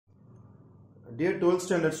Dear 12th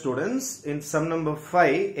standard students, in sum number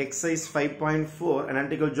 5, exercise 5.4,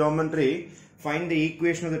 analytical geometry, find the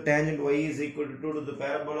equation of the tangent y is equal to 2 to the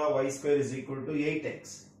parabola y square is equal to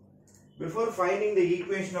 8x. Before finding the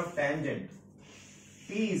equation of tangent,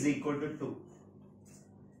 p is equal to 2.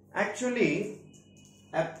 Actually,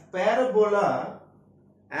 a parabola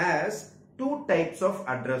has two types of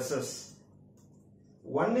addresses.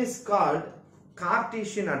 One is called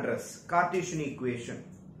Cartesian address, Cartesian equation.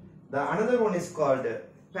 The another one is called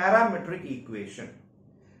parametric equation.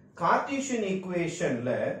 Cartesian equation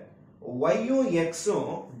la y um x um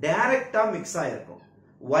direct mix ஆயிருக்கும்.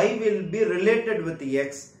 Y will be related with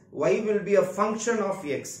x. Y will be a function of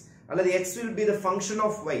x. அல்லது x will be the function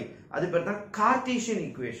of y. அது பேர் தான் Cartesian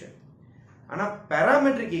equation. ஆனா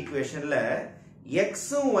parametric equation ல x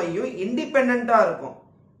um y um independent இருக்கும்.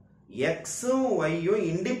 x um y um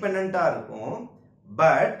independent இருக்கும்.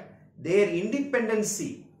 But their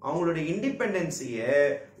independency, அவங்களுடைய இண்டிபெண்டன்சியை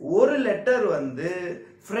ஒரு லெட்டர் வந்து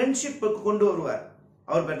ஃப்ரெண்ட்ஷிப்புக்கு கொண்டு வருவார்.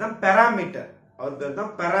 அவர் பேர் தான்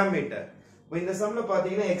பாராமீட்டர். இப்போ இந்த சம்ல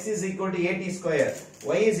பாத்தீங்கன்னா x is equal to 80 square,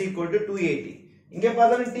 y is equal to 280. இங்க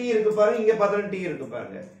பார்த்தாலும் t இருக்கு பாருங்க, இங்க பார்த்தாலும் t இருக்கு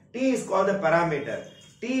பாருங்க. t is called a parameter.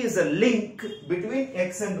 t is a link between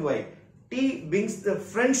x and y. t brings the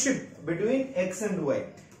friendship between x and y.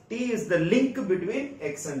 t is the link between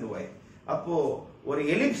x and y. அப்போ ஒரு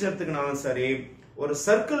ellipse எடுத்துக்கினாலும் சரி, ஒரு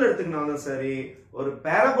circle எடுத்துக்கினாலும் சரி, ஒரு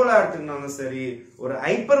parabola எடுத்துக்கினாலும் சரி, ஒரு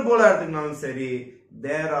hyperbola எடுத்துக்கினாலும் சரி,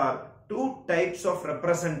 there are two types of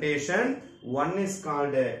representation. One is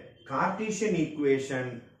called Cartesian equation,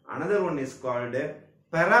 another one is called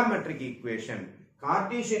parametric equation.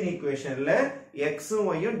 Cartesian equation la x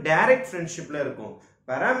um y um direct friendship la இருக்கும்.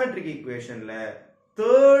 Parametric equation la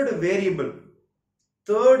third variable,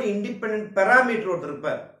 third independent parameter ஒருத்தர்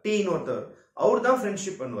இருப்பார், t ன்னு ஒருத்தர், அவர் தான்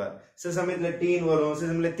friendship பண்ணுவார். சில சமயத்துல t ன்னு வரும், சில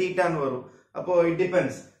சமயத்துல theta ன்னு வரும். அப்போ it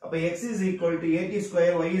depends. அப்போ x is equal to 80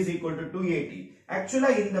 square, y is equal to 280.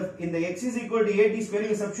 Actually இந்த x is equal to 80 square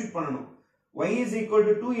நீங்க சப்ஸ்டிட்யூட் பண்ணனும். y is equal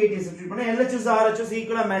to 280 substitute பண்ணா LHS RHS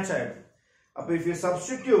ஈக்குவலா மேட்ச் ஆயிடும். அப்போ if you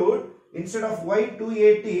substitute instead of y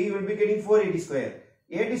 280 you will be getting 480 square.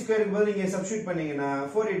 80 square க்கு பதிலா நீங்க சப்ஸ்டிட்யூட் பண்ணீங்கன்னா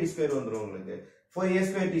 480 square வந்துரும் உங்களுக்கு. 4a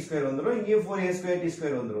square t square வந்துரும், இங்க 4a square t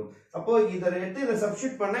square வந்துரும். அப்போ இத எடுத்து இத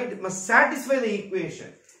சப்ஸ்டிட்யூட் பண்ணா it must satisfy the equation.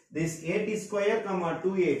 This 80 square comma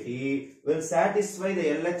 280 will satisfy the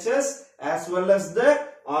LHS as well as the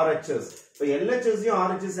RHS. இப்போ LHS யும்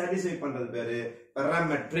RHS satisfy பண்றது பேரு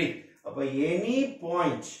parametric. அப்போ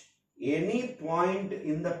any point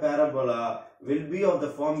in the parabola will be of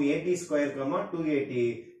the form 80 square comma 280,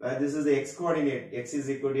 where this is the x coordinate, x is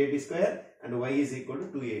equal to 80 square and y is equal to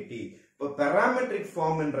 280. இப்போ parametric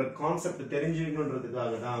form என்ற concept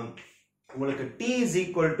தெரிஞ்சிக்கணும்ன்றதுக்காக தான் உங்களுக்கு t is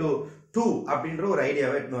equal to 2 அப்படின்ற ஒரு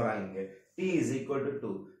ஐடியாவை எடுத்துட்டு வராங்க. t is equal to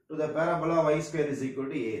 2 to the parabola y square is equal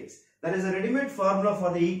to ax. That is a ready-made formula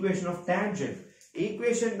for the equation of tangent.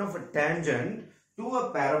 Equation of a tangent to a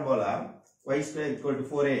parabola y square equal to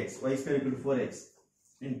 4ax, y square equal to 4x.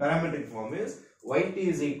 In parametric form is yt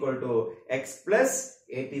is equal to x plus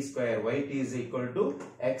 80 square, yt is equal to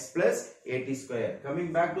x plus 80 square. Coming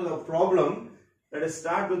back to the problem, let us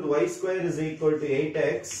start with y square is equal to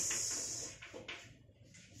 8x,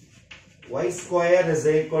 y square is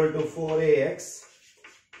equal to 4ax,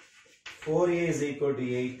 4a is equal to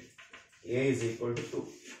 8, a is equal to 2.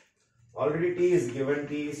 Already t is given,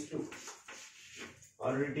 t is 2.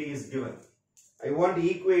 Already t is given. I want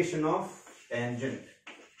equation of tangent.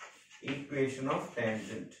 Equation of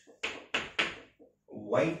tangent.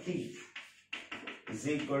 Yt is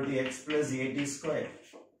equal to x plus 80 square.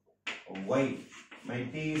 Y, my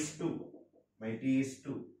t is 2. My t is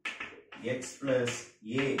 2. X plus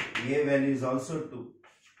a value is also 2.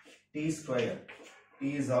 T square,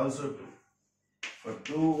 t is also 2. For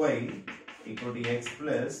 2y equal to x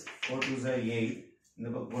plus 4 2s are 8. In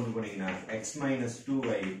the book, x minus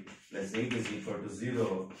 2y plus 8 is equal to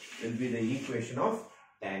 0 will be the equation of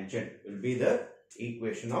tangent. Will be the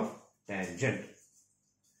equation of tangent.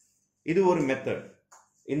 இது ஒரு method.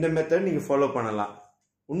 இந்த method நீங்க follow பண்ணலாம்.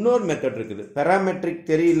 இன்னொரு method இருக்குது. Parametric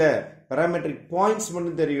தெரியல, parametric points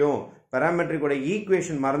மட்டும் தெரியும், பாராமெட்ரிக்கோட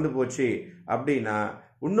ஈக்குவேஷன் மறந்து போச்சு அப்படின்னா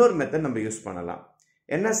இன்னொரு மெத்தட் நம்ம யூஸ் பண்ணலாம்.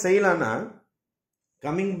 என்ன செய்யலாம்னா,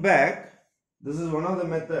 coming back, this is one of the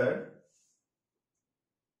method.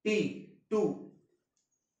 T 2,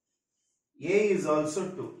 a is also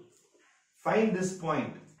 2. Find this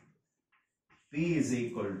point. P is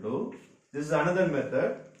equal to, this is another method,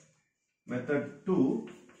 method 2.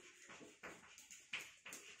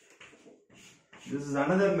 This is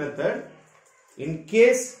another method. In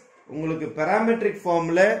case உங்களுக்கு parametric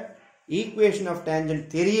formula equation of tangent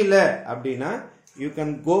தெரியல அப்படின்னா you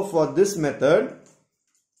can go for this method.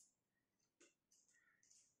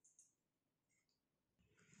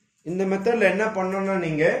 இந்த மெத்தட்ல என்ன பண்ணனும்னா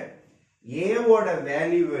நீங்க a ஓட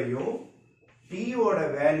வேல்யூவையும் t ஓட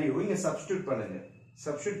வேல்யூவையும் இங்க சப்ஸ்டிட்யூட் பண்ணுங்க.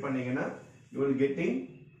 சப்ஸ்டிட்யூட் பண்ணீங்கன்னா you will getting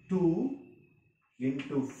 2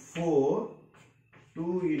 into 4 2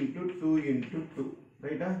 into 2 into 2,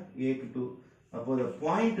 right? A க்கு 2. அப்போ the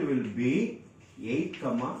point will be 8,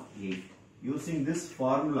 8. Using this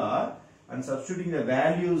formula and substituting the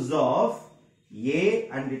values of a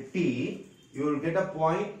and t, you will get a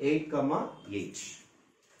point 8, 8.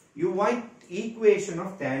 You want equation of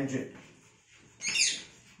tangent.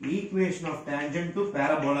 Equation of tangent to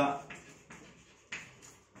parabola.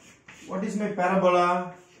 What is my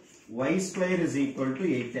parabola? Y square is equal to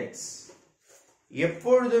 8x.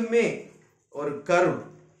 எப்பொழுதுமே ஒரு curve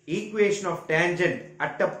equation of tangent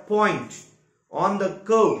at a point on the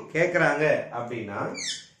curve கேக்குறாங்க அப்படினா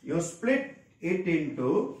you split it into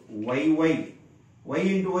y. Y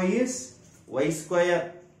into y is y square.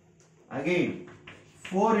 Again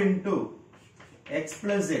 4 into x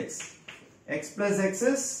plus x. X plus x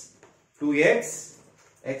is 2x.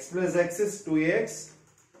 X plus x is 2x.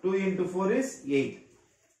 2 into 4 is 8.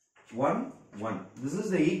 1, 1. This is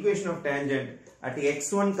the equation of tangent at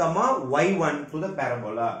x1, y1 to the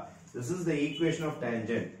parabola. This is the equation of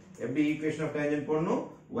tangent. எப்படி equation of tangent போடணும்?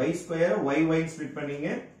 Y square y split பண்ணீங்க.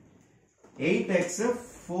 8x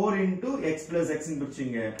 4 into x plus x ன்னு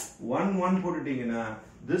பிரிச்சீங்க. 1, 1 போட்டுட்டீங்கன்னா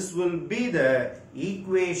this will be the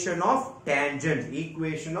equation of tangent.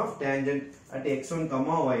 Equation of tangent at x1,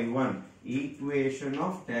 y1. Equation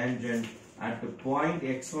of tangent at point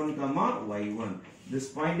x1, y1. This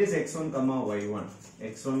point is x1, y1.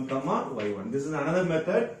 x1, y1. This is another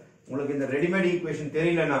method. உங்களுக்கு இந்த ready-made equation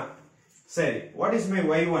தெரியலனா சரி, what is my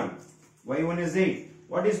y1? y1 is 8.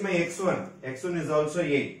 What is my x1? x1 is also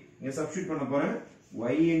 8. இங்க substitute பண்ண போறேன்.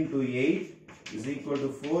 y into 8 is equal to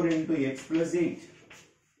 4 into x plus 8.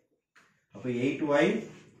 அப்ப 8y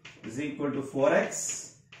is equal to 4x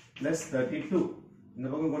plus 32. இந்த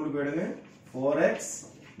பக்கம் கொண்டு போயிடுங்க. 4x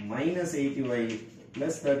minus 80y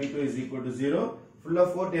plus 32 is equal to 0. Full of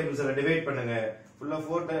 4 tables are divide பண்ணுங்க. Full of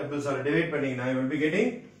 4 tables are divide பண்ணீங்கன்னா you will be getting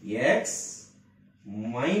x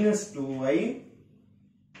minus 2y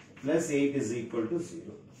plus 8 is equal to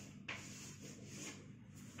 0.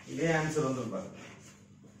 இதே answer வந்து பாருங்க.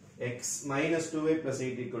 x minus 2y plus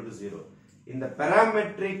 8 equal to 0. இந்த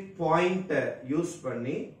parametric point use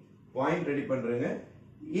பண்ணி point ready பண்றீங்க.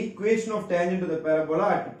 Equation of tangent to the parabola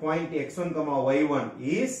at point x1, y1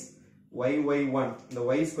 is y1. இந்த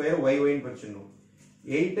y square y ன்னு பிரிச்சணும்.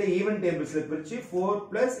 8 even tablesல பிரிச்சு 4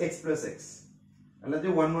 plus x plus x. அல்லது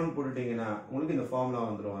 1 1 போட்டுட்டீங்கன்னா உங்களுக்கு இந்த formula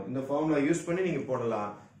வந்துரும். இந்த ஃபார்முலா யூஸ் பண்ணி நீங்க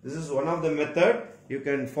போடலாம். This is one of the method. You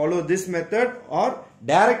can follow this method or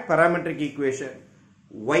direct parametric equation.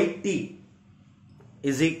 Yt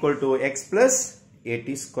is equal to x plus at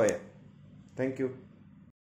square. Thank you.